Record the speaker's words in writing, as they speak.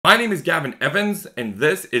My name is Gavin Evans, and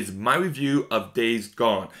this is my review of Days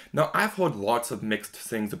Gone. Now, I've heard lots of mixed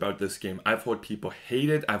things about this game. I've heard people hate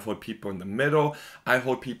it, I've heard people in the middle, I've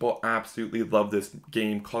heard people absolutely love this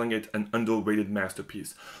game, calling it an underrated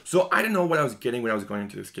masterpiece. So I didn't know what I was getting when I was going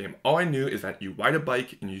into this game. All I knew is that you ride a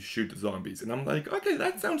bike and you shoot zombies, and I'm like, okay,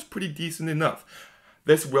 that sounds pretty decent enough.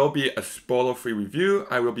 This will be a spoiler-free review.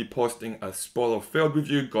 I will be posting a spoiler-filled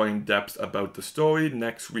review going in depth about the story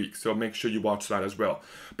next week, so make sure you watch that as well.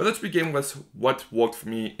 But let's begin with what worked for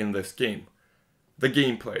me in this game. The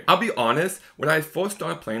gameplay. I'll be honest, when I first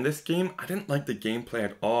started playing this game, I didn't like the gameplay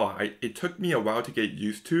at all. It took me a while to get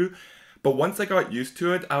used to, but once I got used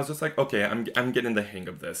to it, I was just like, okay, I'm getting the hang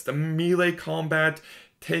of this. The melee combat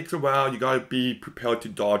takes a while, you gotta be prepared to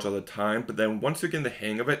dodge all the time, but then once you get the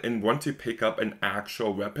hang of it and once you pick up an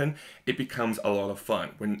actual weapon, it becomes a lot of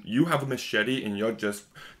fun. When you have a machete and you're just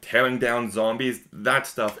tearing down zombies, that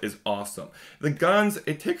stuff is awesome. The guns,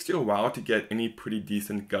 it takes you a while to get any pretty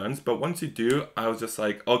decent guns, but once you do, I was just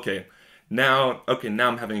like, okay, now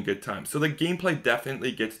I'm having a good time. So the gameplay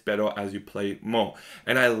definitely gets better as you play more.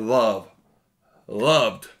 And I loved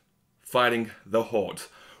fighting the hordes.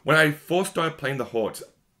 When I first started playing the hordes,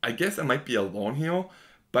 I guess I might be alone here,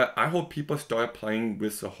 but I hope people started playing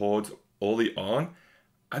with the hordes early on.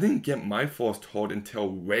 I didn't get my first horde until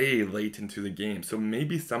way late into the game, so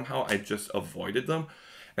maybe somehow I just avoided them.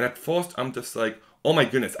 And at first I'm just like, oh my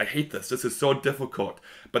goodness, I hate this. This is so difficult.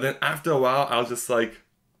 But then after a while, I was just like,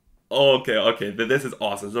 oh, okay, this is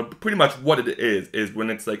awesome. So pretty much what it is when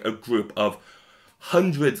it's like a group of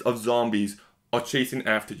hundreds of zombies are chasing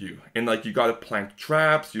after you, and like you gotta plant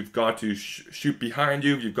traps, you've got to shoot behind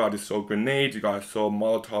you, you've got to throw grenades, you gotta throw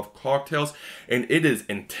Molotov cocktails, and it is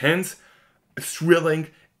intense, thrilling,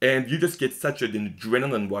 and you just get such an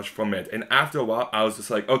adrenaline rush from it. And after a while, I was just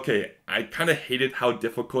like, okay, I kind of hated how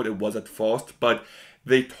difficult it was at first, but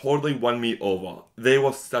they totally won me over. They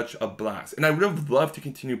were such a blast, and I would have loved to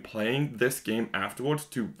continue playing this game afterwards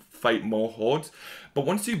to fight more hordes, but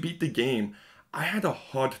once you beat the game, I had a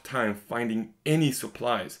hard time finding any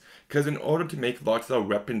supplies, because in order to make lots of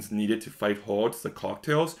weapons needed to fight hordes, the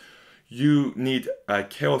cocktails, you need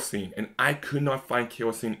kerosene, and I could not find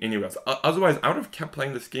kerosene anywhere else. Otherwise, I would have kept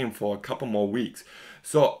playing this game for a couple more weeks.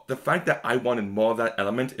 So the fact that I wanted more of that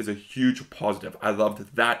element is a huge positive. I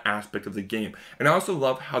loved that aspect of the game. And I also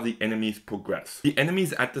love how the enemies progress. The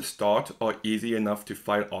enemies at the start are easy enough to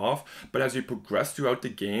fight off, but as you progress throughout the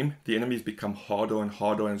game, the enemies become harder and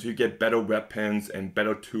harder, and as you get better weapons and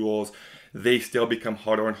better tools, they still become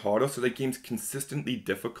harder and harder, so the game's consistently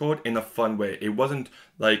difficult in a fun way. It wasn't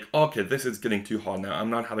like, okay, this is getting too hard now, I'm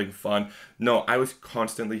not having fun. No, I was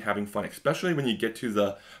constantly having fun, especially when you get to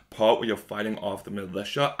the part where you're fighting off the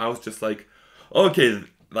militia. I was just like, okay,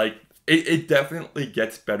 like, it definitely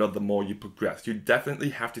gets better the more you progress. You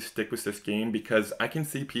definitely have to stick with this game, because I can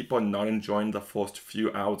see people not enjoying the first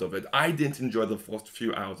few hours of it. I didn't enjoy the first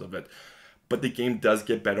few hours of it, but the game does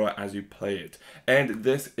get better as you play it. And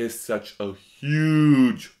this is such a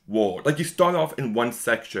huge world. Like, you start off in one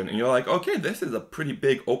section and you're like, okay, this is a pretty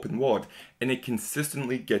big open world, and it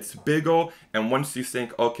consistently gets bigger, and once you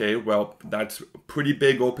think, okay, well, that's a pretty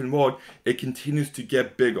big open world, it continues to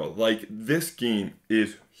get bigger. Like, this game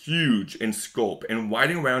is huge in scope, and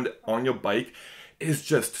riding around on your bike is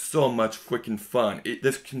just so much freaking fun.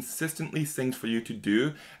 There's consistently things for you to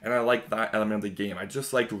do, and I like that element of the game. I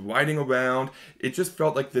just liked riding around. It just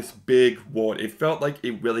felt like this big world. It felt like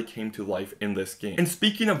it really came to life in this game. And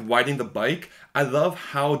speaking of riding the bike, I love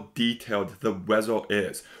how detailed the weather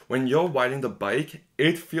is. When you're riding the bike,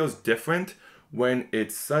 it feels different when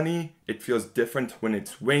it's sunny, it feels different when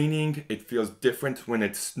it's raining, it feels different when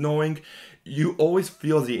it's snowing. You always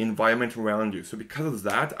feel the environment around you. So because of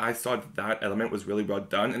that, I thought that element was really well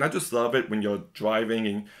done. And I just love it when you're driving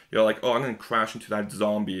and you're like, oh, I'm going to crash into that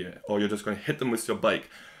zombie, or you're just going to hit them with your bike.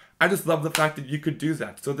 I just love the fact that you could do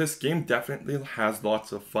that. So this game definitely has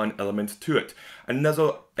lots of fun elements to it.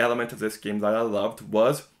 Another element of this game that I loved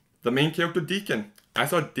was the main character, Deacon. I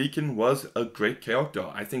thought Deacon was a great character.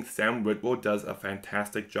 I think Sam Witwer does a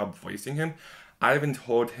fantastic job voicing him. I haven't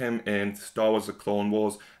heard him in Star Wars The Clone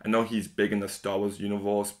Wars. I know he's big in the Star Wars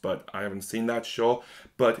universe, but I haven't seen that show.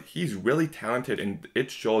 But he's really talented, and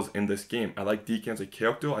it shows in this game. I like Deacon as a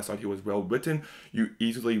character. I thought he was well written. You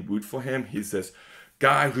easily root for him. He's this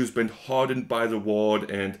guy who's been hardened by the world,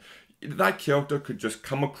 and that character could just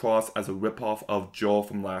come across as a ripoff of Joel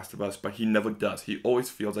from Last of Us, but he never does. He always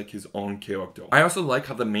feels like his own character. I also like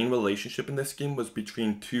how the main relationship in this game was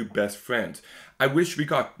between two best friends. I wish we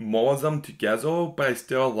got more of them together, but I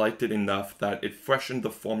still liked it enough that it freshened the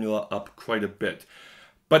formula up quite a bit.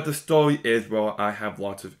 But the story is where I have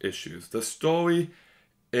lots of issues. The story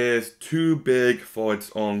is too big for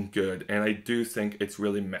its own good, and I do think it's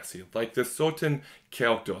really messy. Like, there's certain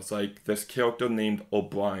characters, like this character named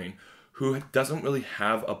O'Brien, who doesn't really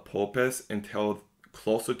have a purpose until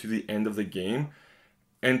closer to the end of the game.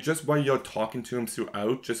 And just while you're talking to him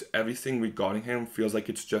throughout, just everything regarding him feels like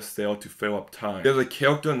it's just there to fill up time. There's a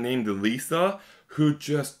character named Lisa who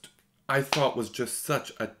just, I thought was just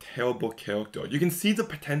such a terrible character. You can see the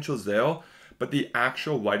potentials there, but the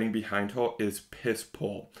actual writing behind her is piss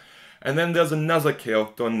poor. And then there's another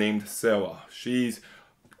character named Sarah. She's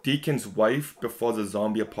Deacon's wife before the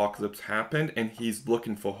zombie apocalypse happened, and he's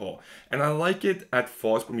looking for her. And I like it at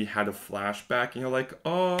first when we had a flashback, and you're like,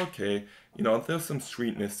 oh, okay, you know, there's some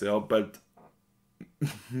sweetness there, but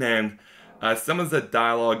man, some of the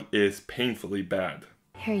dialogue is painfully bad.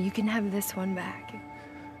 Here, you can have this one back.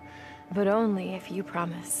 But only if you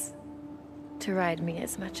promise to ride me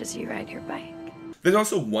as much as you ride your bike. There's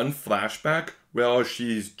also one flashback where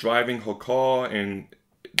she's driving her car and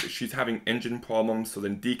she's having engine problems, so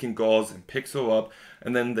then Deacon goes and picks her up,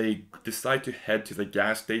 and then they decide to head to the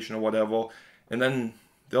gas station or whatever, and then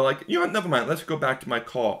they're like, you know what, never mind, let's go back to my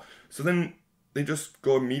car. So then they just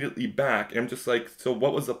go immediately back, and I'm just like, so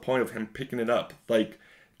what was the point of him picking it up? Like,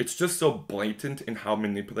 it's just so blatant in how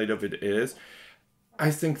manipulative it is. I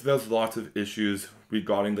think there's lots of issues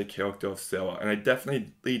regarding the character of Sarah, and I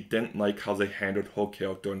definitely didn't like how they handled her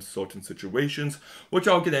character in certain situations, which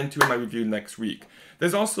I'll get into in my review next week.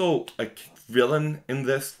 There's also a villain in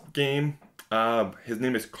this game. His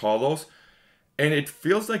name is Carlos, and it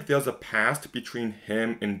feels like there's a past between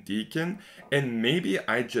him and Deacon, and maybe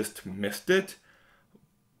I just missed it,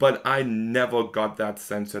 but I never got that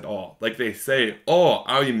sense at all. Like, they say, oh,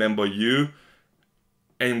 I remember you,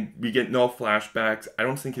 and we get no flashbacks. I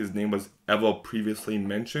don't think his name was ever previously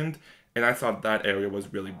mentioned, and I thought that area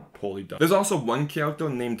was really poorly done. There's also one character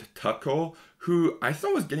named Tucker, who I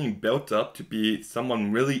thought was getting built up to be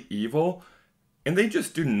someone really evil, and they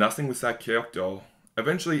just do nothing with that character.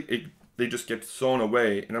 Eventually, they just get thrown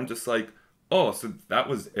away, and I'm just like, oh, so that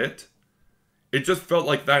was it? It just felt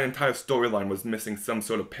like that entire storyline was missing some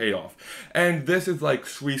sort of payoff. And this is like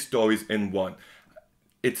 3 stories in one.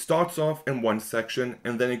 It starts off in one section,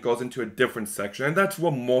 and then it goes into a different section, and that's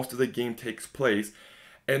where most of the game takes place.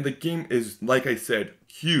 And the game is, like I said,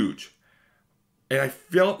 huge. And I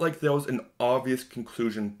felt like there was an obvious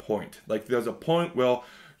conclusion point. Like, there's a point where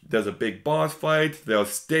there's a big boss fight, there's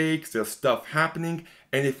stakes, there's stuff happening,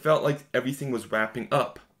 and it felt like everything was wrapping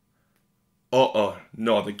up.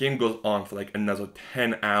 No, the game goes on for like another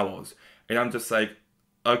 10 hours. And I'm just like,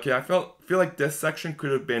 okay, I feel like this section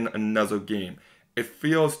could have been another game. It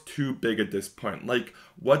feels too big at this point. Like,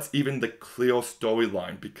 what's even the clear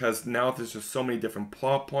storyline? Because now there's just so many different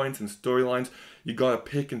plot points and storylines. You gotta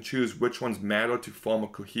pick and choose which ones matter to form a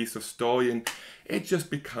cohesive story, and it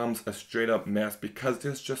just becomes a straight up mess because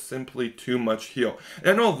there's just simply too much here. And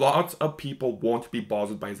I know lots of people won't be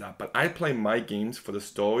bothered by that, but I play my games for the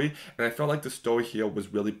story, and I felt like the story here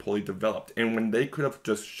was really poorly developed. And when they could have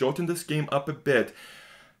just shortened this game up a bit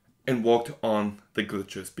and worked on the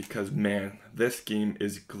glitches, because man, this game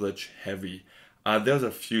is glitch heavy. There's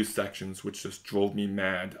a few sections which just drove me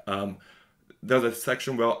mad. There's a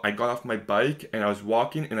section where I got off my bike and I was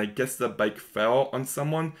walking, and I guess the bike fell on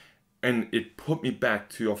someone and it put me back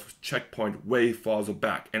to a checkpoint way farther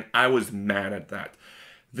back, and I was mad at that.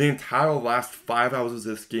 The entire last 5 hours of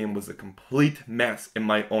this game was a complete mess in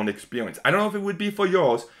my own experience. I don't know if it would be for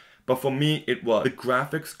yours, but for me, it was. The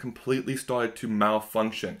graphics completely started to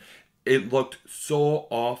malfunction. It looked so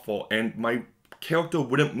awful, and my character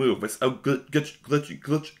wouldn't move. It's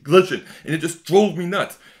glitching, and it just drove me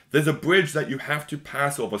nuts. There's a bridge that you have to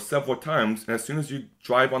pass over several times, and as soon as you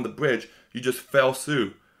drive on the bridge, you just fell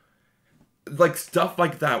through. Like, stuff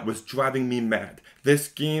like that was driving me mad. This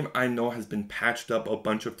game, I know, has been patched up a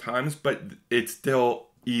bunch of times, but it's still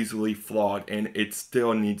easily flawed, and it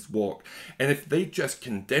still needs work. And if they just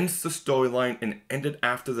condensed the storyline and ended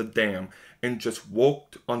after the dam and just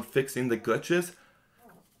worked on fixing the glitches,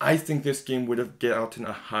 I think this game would have gotten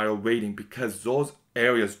a higher rating, because those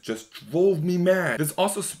areas just drove me mad. There's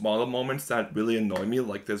also smaller moments that really annoy me.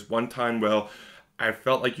 Like, there's one time where I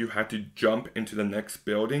felt like you had to jump into the next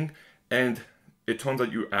building, and it turns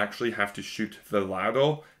out you actually have to shoot the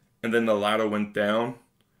ladder, and then the ladder went down,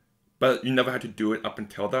 but you never had to do it up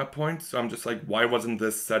until that point. So I'm just like, why wasn't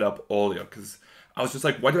this set up earlier? Because I was just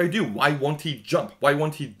like, what do I do? Why won't he jump? Why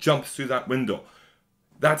won't he jump through that window?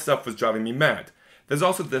 That stuff was driving me mad. There's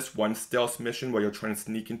also this one stealth mission where you're trying to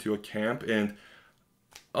sneak into a camp, and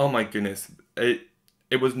oh my goodness,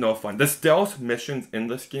 it was no fun. The stealth missions in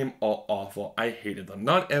this game are awful. I hated them.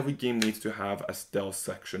 Not every game needs to have a stealth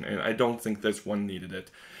section, and I don't think this one needed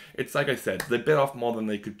it. It's like I said, they bit off more than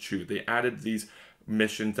they could chew. They added these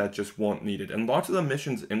missions that just weren't needed. And lots of the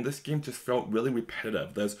missions in this game just felt really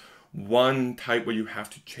repetitive. There's one type where you have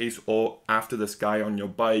to chase all after this guy on your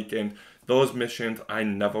bike, and those missions I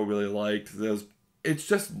never really liked. It's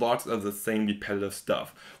just lots of the same repetitive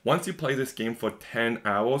stuff. Once you play this game for 10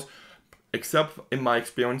 hours, except in my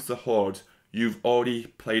experience, the Horde, you've already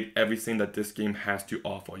played everything that this game has to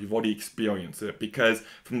offer. You've already experienced it, because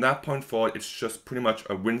from that point forward, it's just pretty much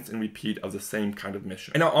a rinse and repeat of the same kind of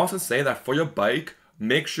mission. And I'll also say that for your bike,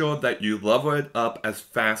 make sure that you level it up as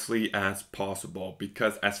fastly as possible,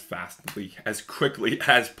 because as quickly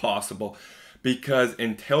as possible, because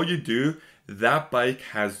until you do, that bike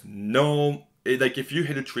has like if you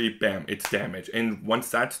hit a tree, bam, it's damaged. And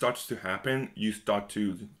once that starts to happen, you start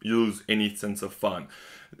to lose any sense of fun.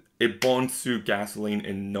 It burns through gasoline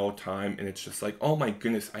in no time, and it's just like, oh my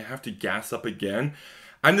goodness, I have to gas up again.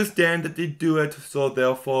 I understand that they do it, so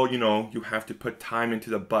therefore, you know, you have to put time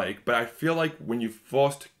into the bike. But I feel like when you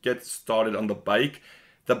first get started on the bike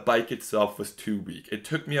itself was too weak. It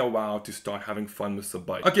took me a while to start having fun with the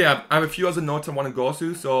bike. Okay, I have a few other notes I want to go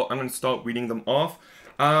through, so I'm going to start reading them off.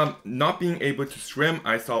 Not being able to swim,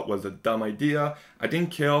 I thought was a dumb idea. I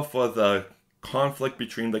didn't care for the conflict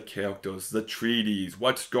between the characters, the treaties,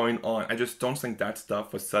 what's going on. I just don't think that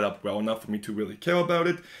stuff was set up well enough for me to really care about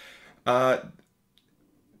it.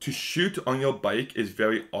 To shoot on your bike is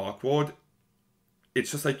very awkward.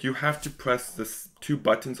 It's just like you have to press this 2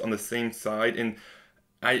 buttons on the same side, and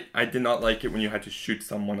I did not like it when you had to shoot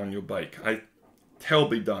someone on your bike.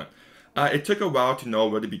 Terribly done. It took a while to know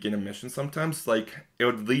where to begin a mission sometimes. Like, it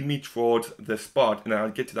would lead me towards this spot, and then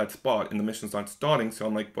I'd get to that spot, and the mission's not starting, so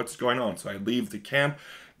I'm like, what's going on? So I leave the camp,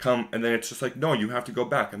 and then it's just like, no, you have to go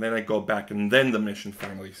back, and then I go back, and then the mission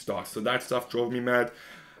finally starts. So that stuff drove me mad.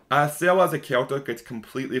 Sarah as a character gets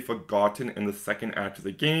completely forgotten in the second act of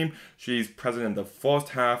the game. She's present in the first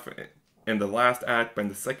half, in the last act, but in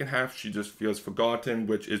the second half, she just feels forgotten,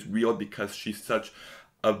 which is weird because she's such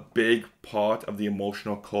a big part of the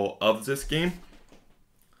emotional core of this game.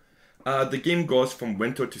 The game goes from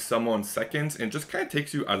winter to summer in seconds, and just kind of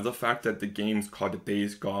takes you out of the fact that the game's called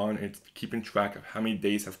Days Gone. It's keeping track of how many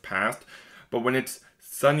days have passed. But when it's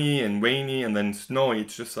sunny and rainy and then snowy,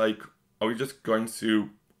 it's just like, are we just going to,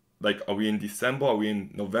 like, are we in December? Are we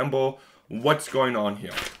in November? What's going on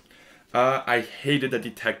here? I hated the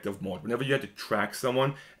detective mode. Whenever you had to track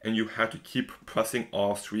someone and you had to keep pressing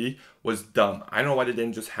R3 was dumb. I don't know why they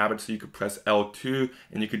didn't just have it so you could press L2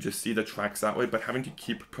 and you could just see the tracks that way, but having to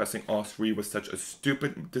keep pressing R3 was such a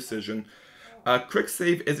stupid decision. Quick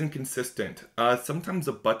save isn't consistent. Sometimes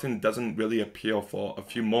the button doesn't really appear for a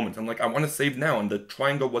few moments. I'm like, I want to save now, and the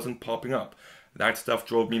triangle wasn't popping up. That stuff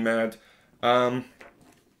drove me mad.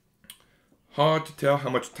 Hard to tell how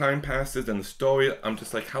much time passes in the story. I'm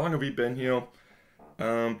just like, how long have we been here?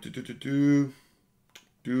 There's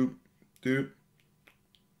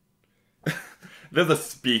a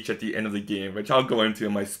speech at the end of the game, which I'll go into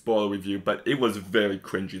in my spoiler review, but it was very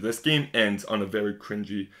cringy. This game ends on a very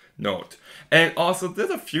cringy note. And also, there's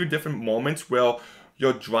a few different moments where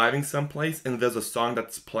you're driving someplace and there's a song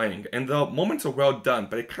that's playing. And the moments are well done,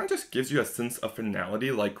 but it kind of just gives you a sense of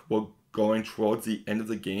finality, like we're going towards the end of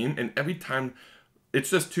the game. And every time, it's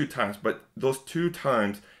just 2 times, but those 2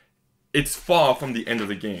 times, it's far from the end of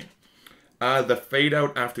the game. The fade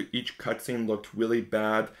out after each cutscene looked really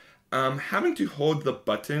bad. Having to hold the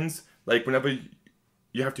buttons, like whenever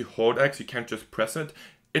you have to hold X, you can't just press it.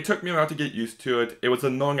 It took me a while to get used to it. It was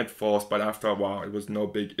annoying at first, but after a while, it was no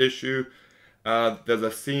big issue. There's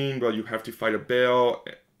a scene where you have to fight a bear.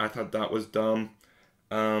 I thought that was dumb.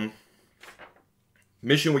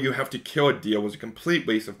 Mission where you have to kill a deer was a complete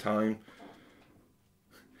waste of time.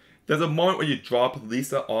 There's a moment where you drop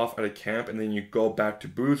Lisa off at a camp and then you go back to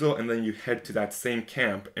Bruzel and then you head to that same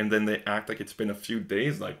camp and then they act like it's been a few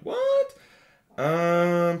days. Like, what?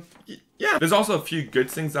 Yeah. There's also a few good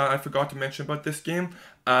things that I forgot to mention about this game.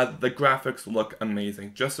 The graphics look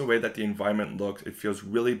amazing. Just the way that the environment looks, it feels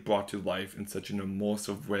really brought to life in such an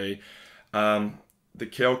immersive way. The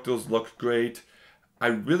characters look great. I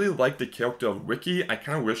really like the character of Ricky. I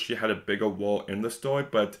kind of wish she had a bigger role in the story,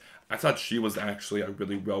 but I thought she was actually a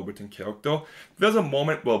really well-written character. There's a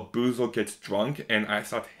moment where Bruzel gets drunk, and I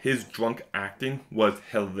thought his drunk acting was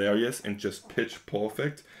hilarious and just pitch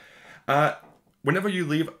perfect. Whenever you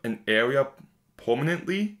leave an area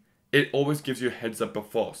permanently, it always gives you a heads up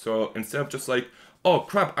before. So instead of just like, oh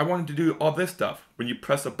crap, I wanted to do all this stuff, when you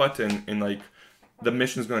press a button and like the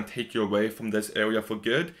mission's going to take you away from this area for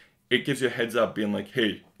good, it gives you a heads up being like,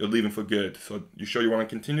 hey, you're leaving for good. So you sure you want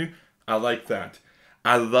to continue? I like that.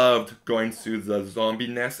 I loved going through the zombie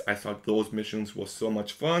nest. I thought those missions were so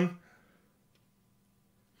much fun.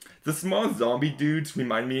 The small zombie dudes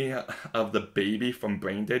remind me of the baby from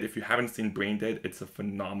Braindead. If you haven't seen Braindead, it's a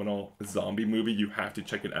phenomenal zombie movie. You have to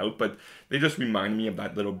check it out. But they just remind me of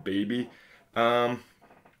that little baby.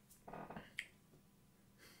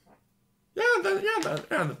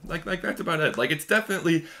 Like that's about it. Like, it's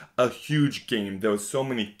definitely a huge game. There were so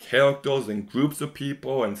many characters and groups of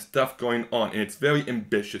people and stuff going on, and it's very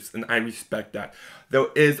ambitious, and I respect that. There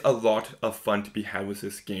is a lot of fun to be had with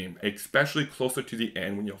this game, especially closer to the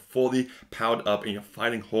end when you're fully powered up and you're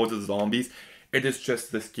fighting hordes of zombies. It is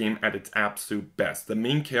just this game at its absolute best. The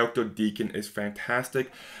main character, Deacon, is fantastic,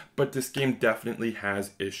 but this game definitely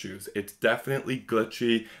has issues. It's definitely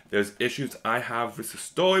glitchy. There's issues I have with the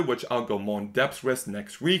story, which I'll go more in depth with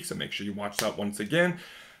next week, so make sure you watch that once again.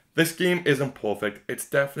 This game isn't perfect. It's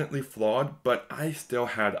definitely flawed, but I still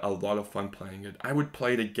had a lot of fun playing it. I would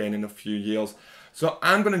play it again in a few years. So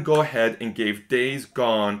I'm going to go ahead and give Days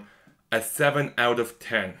Gone a 7 out of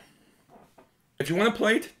 10. If you want to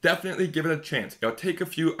play it, definitely give it a chance. It'll take a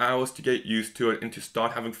few hours to get used to it and to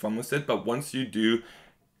start having fun with it, but once you do,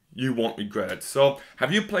 you won't regret it. So,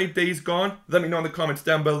 have you played Days Gone? Let me know in the comments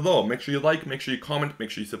down below. Make sure you like, make sure you comment, make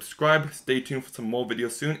sure you subscribe. Stay tuned for some more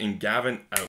videos soon, and Gavin out.